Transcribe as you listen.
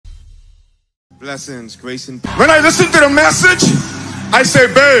Blessings, grace, and peace. When I listen to the message, I say,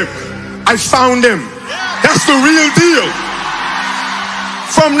 babe, I found him. That's the real deal.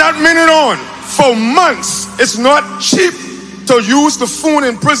 From that minute on, for months, it's not cheap to use the phone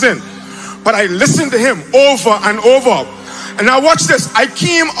in prison. But I listened to him over and over. And now watch this. I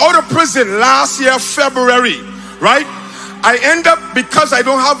came out of prison last year, February, right? I end up, because I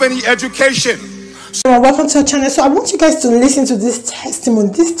don't have any education. So welcome to our channel. So I want you guys to listen to this testimony.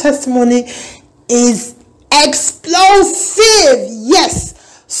 This testimony is explosive.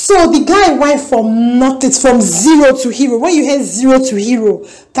 Yes. So the guy went from nothing, from zero to hero. When you hear zero to hero,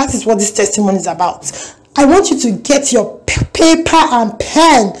 that is what this testimony is about. I want you to get your paper and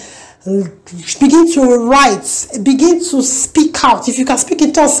pen. Begin to write, begin to speak out. If you can speak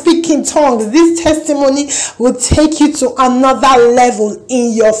in tongues, speak in tongues. This testimony will take you to another level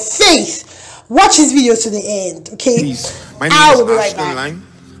in your faith. Watch this video to the end, okay? Please. My name is right back.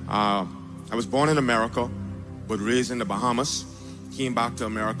 I was born in America, but raised in the Bahamas. Came back to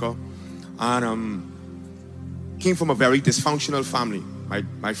America, and came from a very dysfunctional family.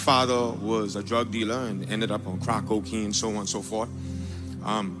 My father was a drug dealer and ended up on crack cocaine, so on and so forth.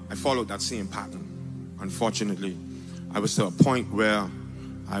 I followed that same pattern. Unfortunately, I was to a point where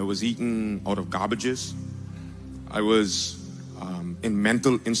I was eating out of garbages. I was in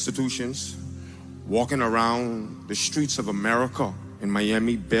mental institutions, walking around the streets of America in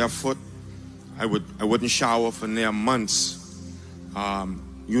Miami barefoot. I wouldn't shower for near months.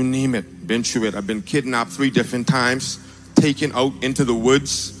 You name it, been through it. I've been kidnapped 3 different times, taken out into the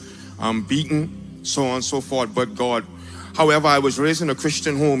woods, beaten, so on and so forth, but God. However, I was raised in a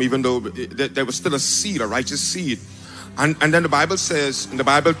Christian home, even though there was still a seed, a righteous seed. And then the Bible says, and the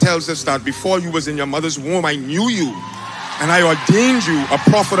Bible tells us that before you was in your mother's womb, I knew you, and I ordained you a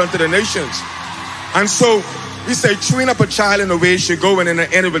prophet unto the nations. And so, we say, train up a child in the way he should go, and in the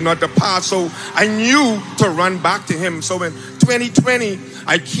end it will not depart. So I knew to run back to him. So in 2020,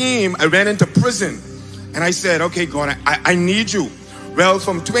 I ran into prison. And I said, okay, God, I need you. Well,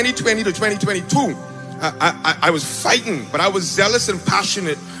 from 2020 to 2022, I was fighting, but I was zealous and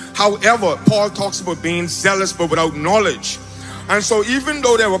passionate. However, Paul talks about being zealous, but without knowledge. And so even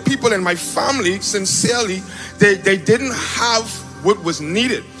though there were people in my family, sincerely, they didn't have what was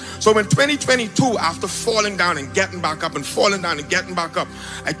needed. So in 2022, after falling down and getting back up and falling down and getting back up,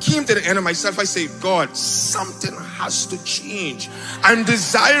 I came to the end of myself. I say, God, something has to change. I'm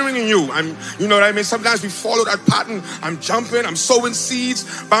desiring you. You know what I mean? Sometimes we follow that pattern. I'm jumping, I'm sowing seeds,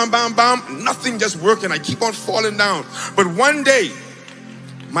 bam, bam, bam. Nothing just working. I keep on falling down. But one day,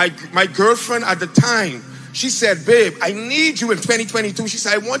 my girlfriend at the time, she said, babe, I need you in 2022. She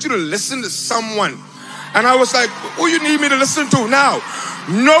said, I want you to listen to someone. And I was like, who you need me to listen to now?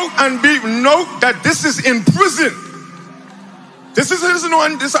 Note that this is in prison.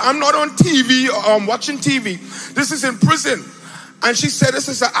 I'm not on TV or I'm watching TV. This is in prison. And she said, this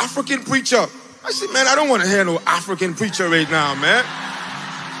is an African preacher. I said, man, I don't want to hear no African preacher right now, man.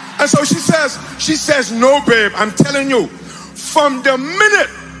 And so she says, no, babe, I'm telling you, from the minute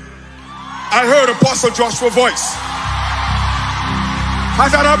I heard Apostle Joshua's voice,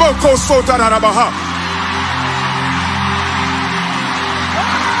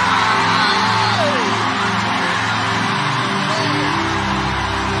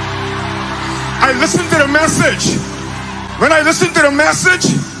 I listen to the message. When I listen to the message,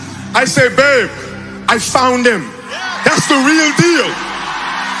 I say, babe, I found him. That's the real deal.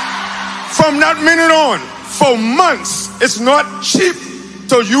 From that minute on, for months, it's not cheap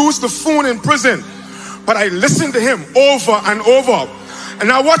to use the phone in prison. But I listened to him over and over. And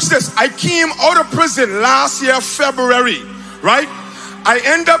now watch this. I came out of prison last year, February, right? I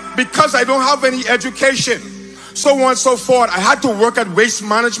end up, because I don't have any education, so on and so forth, I had to work at waste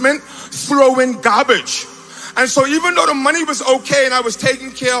management, throwing garbage. And so even though the money was okay and I was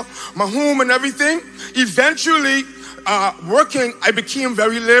taking care of my home and everything, eventually working, I became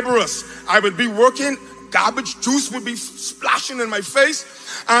very laborious. I would be working, garbage juice would be splashing in my face,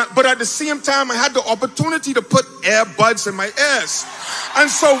 but at the same time I had the opportunity to put earbuds in my ears. And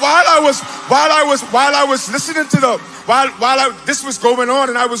so while I was listening to this was going on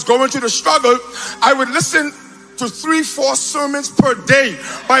and I was going through the struggle, I would listen to 3-4 sermons per day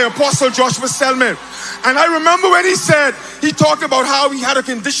by Apostle Joshua Selman. And I remember when he talked about how he had a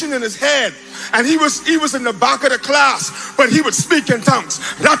condition in his head. and he was in the back of the class, but he would speak in tongues.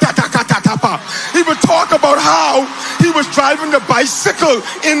 He would talk about how he was driving the bicycle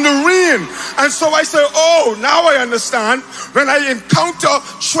in the rain. And so I said, oh, now I understand. When I encounter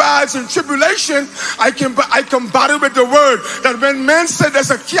trials and tribulation, I can battle with the word. That when men said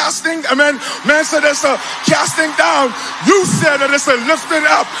there's a casting, men said there's a casting down, you said that it's a lifting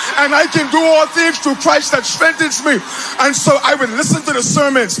up, and I can do all things through Christ that strengthens me. And so I would listen to the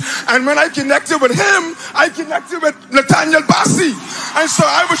sermons, and when I connected with him, I connected with Nathaniel Bassi. And so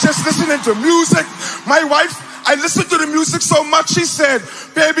I was just listening to music. My wife, I listened to the music so much, she said,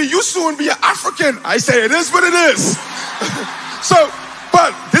 baby, you soon be an African. I say, it is what it is. So,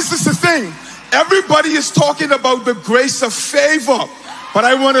 but this is the thing. Everybody is talking about the grace of favor, but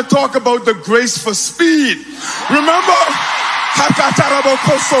I want to talk about the grace for speed. Remember?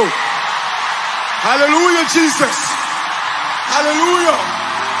 Hallelujah, Jesus. Hallelujah.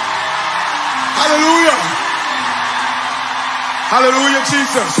 Hallelujah. Hallelujah,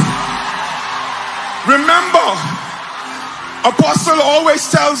 Jesus. Remember, Apostle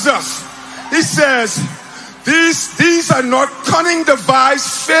always tells us, he says, these are not cunning devised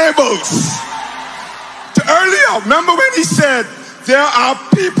fables. Earlier, remember when he said, there are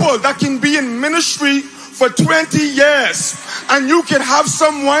people that can be in ministry for 20 years, and you can have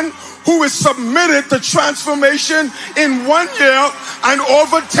someone who is submitted to transformation in 1 year and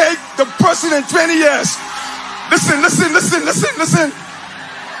overtake the person in 20 years. Listen.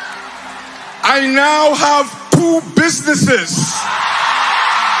 I now have 2 businesses.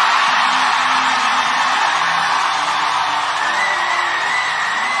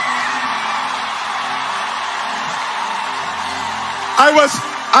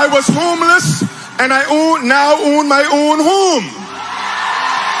 I was homeless, and I now own my own home.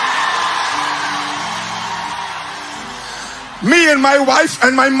 Me and my wife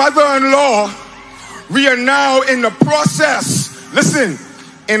and my mother-in-law, we are now in the process. Listen,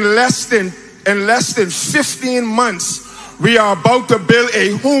 in less than 15 months, we are about to build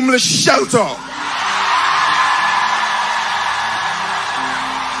a homeless shelter.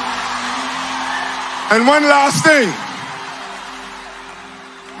 And one last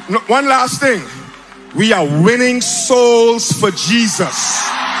thing. We are winning souls for Jesus.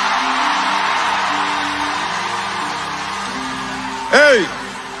 Hey,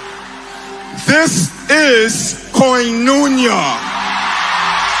 this is koinonia.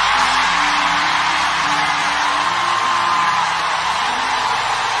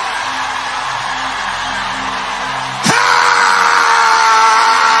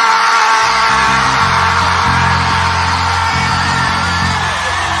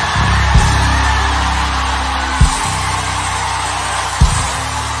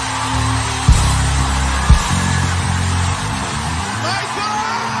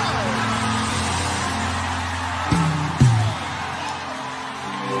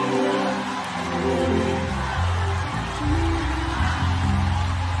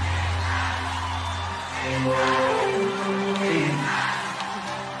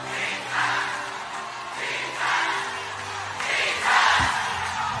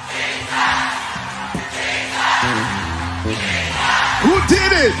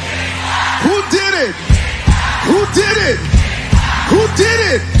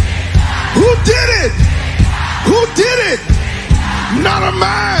 Not a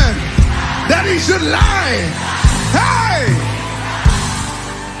man that he should lie. Hey!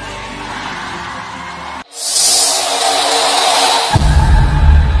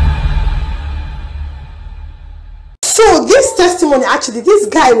 So this testimony, actually, this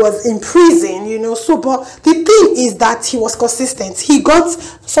guy was in prison, you know. So, but the thing is that he was consistent. He got,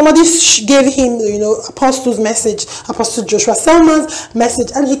 somebody gave him, you know, Apostle's message, Apostle Joshua Selman's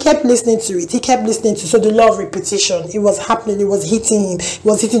message, and he kept listening to it. He kept listening to. So the law of repetition, it was happening. It was hitting him. It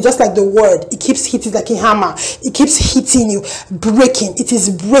was hitting just like the word. It keeps hitting like a hammer. It keeps hitting you, breaking. It is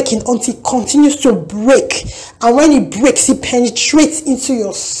breaking until it continues to break. And when it breaks, it penetrates into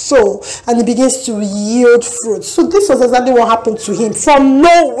your soul and it begins to yield fruit. So this was exactly what happened to him. From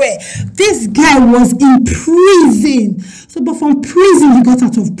nowhere, this guy was in prison. So, but from prison, he got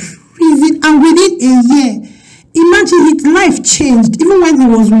out of prison, and within a year, imagine his life changed. Even when he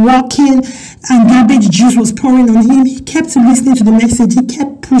was walking and garbage juice was pouring on him, he kept listening to the message. He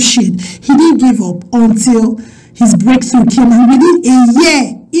kept pushing. He didn't give up until his breakthrough came. And within a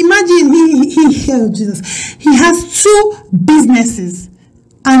year, imagine he healed Jesus. He has 2 businesses.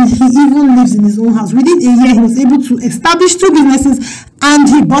 And he even lives in his own house. Within a year, he was able to establish 2 businesses, and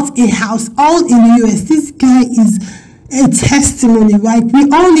he bought a house all in the US. This guy is a testimony, right? We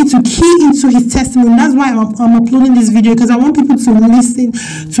all need to key into his testimony. That's why I'm uploading this video, because I want people to listen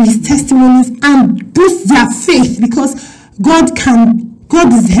to his testimonies and boost their faith, because God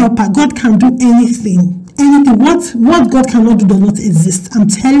is a helper. God can do anything. What God cannot do does not exist. I'm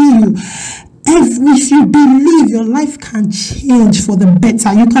telling you, if you believe, your life can change for the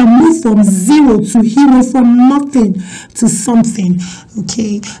better. You can move from zero to hero, from nothing to something.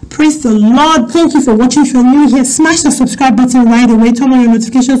 Okay, praise the Lord. Thank you for watching. If you're new here, smash the subscribe button right away. Turn on your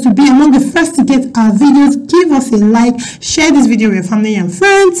notifications to be among the first to get our videos. Give us a like, share this video with your family and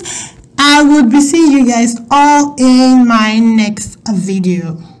friends. I will be seeing you guys all in my next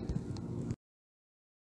video.